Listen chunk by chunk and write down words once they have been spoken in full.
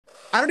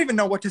I don't even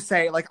know what to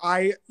say. Like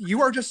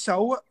you are just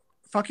so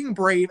fucking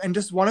brave and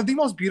just one of the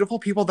most beautiful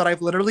people that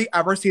I've literally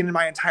ever seen in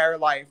my entire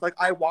life. Like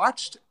I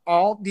watched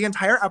all the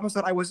entire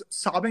episode. I was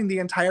sobbing the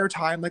entire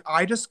time. Like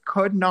I just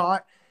could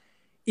not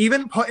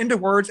even put into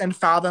words and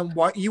fathom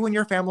what you and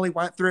your family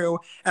went through.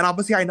 And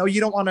obviously, I know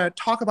you don't want to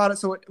talk about it,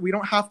 so we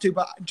don't have to,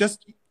 but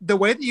just the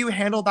way that you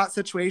handled that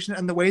situation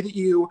and the way that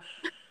you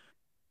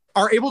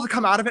are able to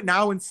come out of it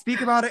now and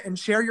speak about it and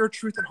share your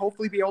truth and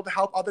hopefully be able to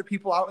help other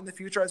people out in the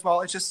future as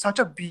well. It's just such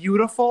a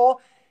beautiful,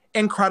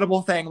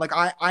 incredible thing. Like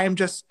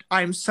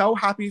I'm so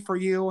happy for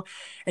you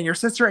and your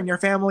sister and your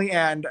family,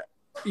 and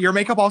your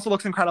makeup also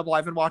looks incredible.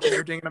 I've been watching.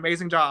 You're doing an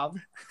amazing job.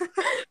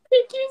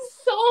 Thank you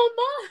so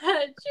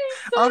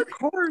much. Of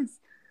course.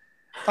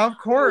 Of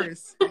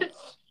course.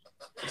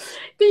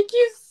 Thank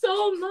you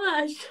so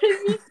much.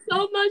 It means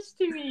so much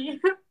to me.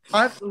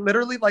 I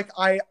literally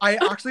I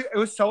actually, it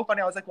was so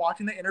funny. I was like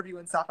watching the interview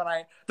and stuff,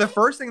 and the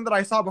first thing that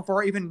I saw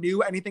before I even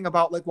knew anything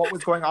about like what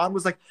was going on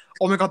was like,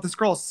 oh my god, this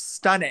girl is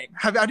stunning.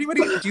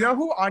 Do you know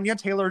who Anya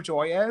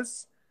Taylor-Joy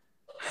is?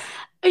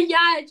 Yeah,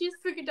 I just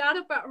figured out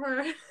about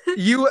her.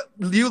 You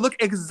look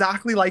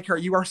exactly like her.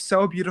 You are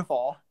so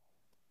beautiful.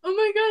 Oh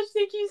my gosh,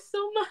 thank you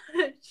so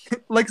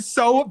much. Like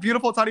so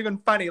beautiful. It's not even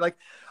funny. Like,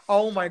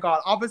 oh my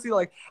god. Obviously,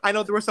 like I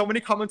know there were so many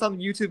comments on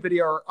the YouTube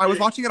video. Or I was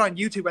watching it on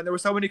YouTube, and there were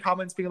so many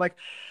comments being like,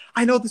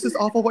 I know this is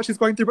awful what she's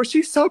going through, but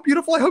she's so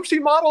beautiful. I hope she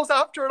models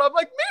after it. I'm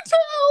like, me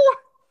too.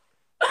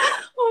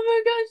 Oh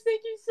my gosh,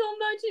 thank you so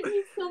much. It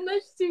means so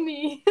much to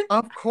me.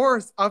 Of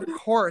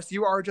course.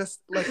 You are just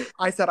like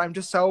I said. I'm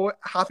just so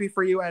happy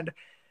for you, and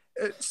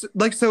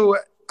like so.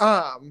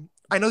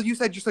 I know you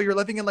said so you're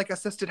living in like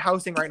assisted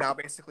housing right now,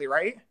 basically,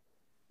 right?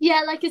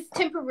 Yeah, like it's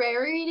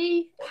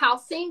temporary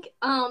housing.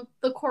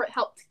 The court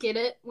helped get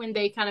it when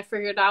they kind of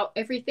figured out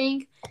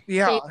everything.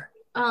 Yeah.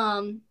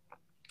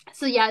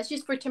 So yeah, it's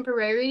just for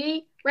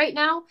temporary right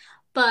now,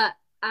 but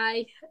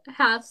I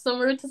have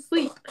somewhere to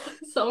sleep,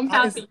 so I'm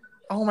happy.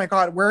 Oh my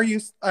god, where are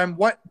you?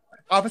 What?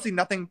 Obviously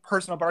nothing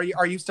personal, but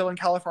are you still in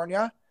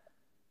California?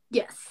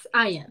 Yes,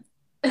 I am.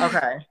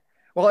 Okay.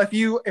 Well, if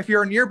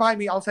you're nearby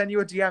me, I'll send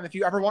you a DM. If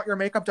you ever want your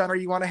makeup done or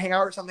you want to hang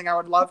out or something, I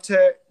would love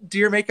to do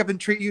your makeup and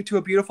treat you to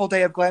a beautiful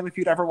day of glam if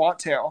you'd ever want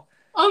to.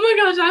 Oh my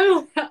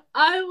gosh,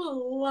 I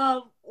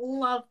will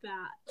love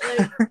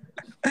that.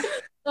 Like,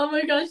 oh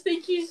my gosh,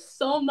 thank you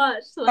so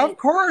much. Of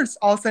course,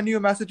 I'll send you a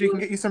message. We can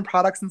get you some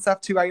products and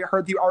stuff too. I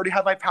heard you already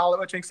have my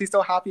palette, which makes me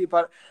so happy,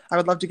 but I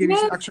would love to give you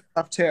some extra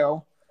stuff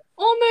too.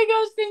 Oh my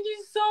gosh, thank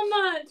you so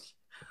much.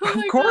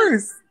 Oh of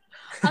course. Gosh.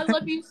 I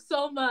love you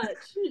so much.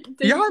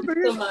 Thank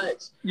you so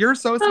much. You're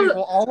so sweet.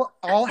 Well,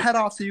 I'll head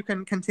off so you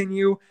can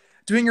continue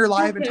doing your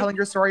live and telling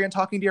your story and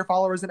talking to your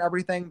followers and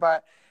everything.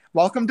 But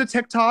welcome to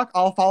TikTok.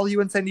 I'll follow you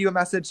and send you a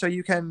message so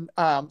you can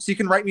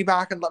write me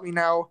back and let me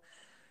know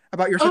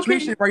about your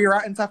situation, where you're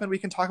at and stuff, and we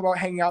can talk about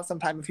hanging out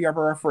sometime if you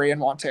ever are free and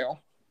want to.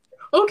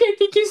 Okay,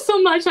 thank you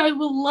so much. I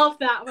will love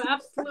that. I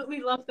absolutely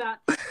love that.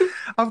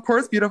 Of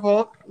course,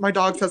 beautiful. My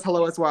dog says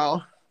hello as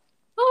well.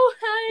 Oh,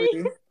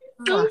 hi.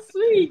 So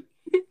sweet.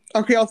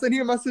 Okay, I'll send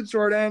you a message,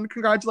 Jordan.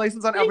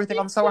 Congratulations on everything.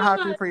 I'm so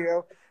happy for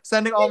you.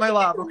 Sending all my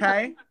love,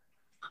 okay?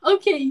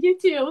 Okay, you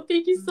too.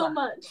 Thank you so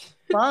much.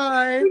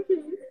 Bye.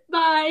 Okay,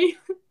 bye.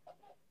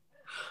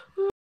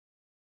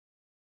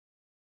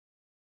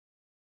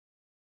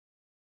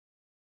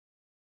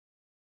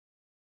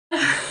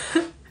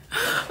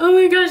 Oh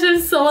my gosh,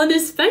 I'm so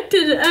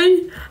unexpected.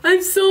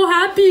 I'm so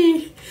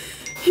happy.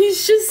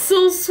 He's just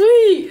so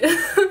sweet.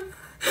 Oh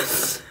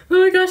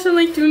my gosh, I'm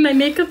like doing my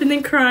makeup and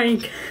then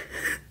crying.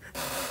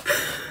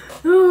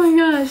 Oh my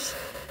gosh.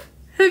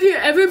 Have you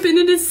ever been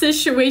in a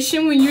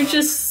situation when you're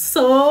just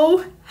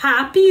so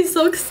happy,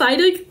 so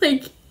excited,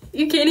 like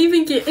you can't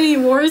even get any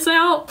words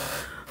out?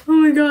 Oh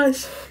my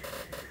gosh.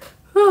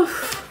 Oh,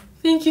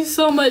 thank you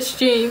so much,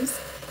 James.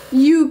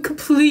 You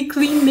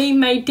completely made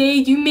my day.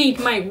 You made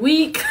my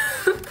week.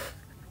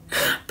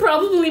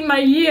 Probably my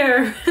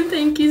year.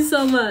 Thank you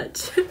so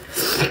much.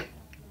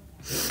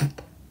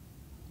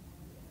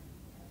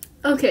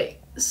 Okay,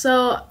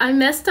 so I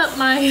messed up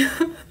my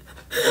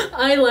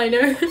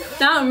eyeliner.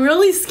 Now I'm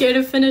really scared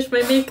to finish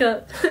my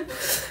makeup.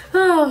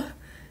 Oh,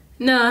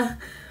 nah.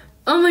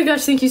 Oh my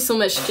gosh, thank you so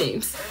much,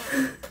 James.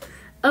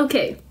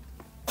 Okay.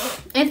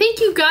 And thank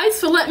you guys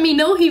for letting me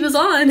know he was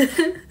on.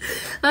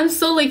 I'm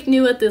so like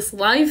new at this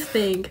live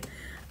thing.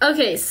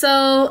 Okay,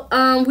 so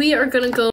we are gonna go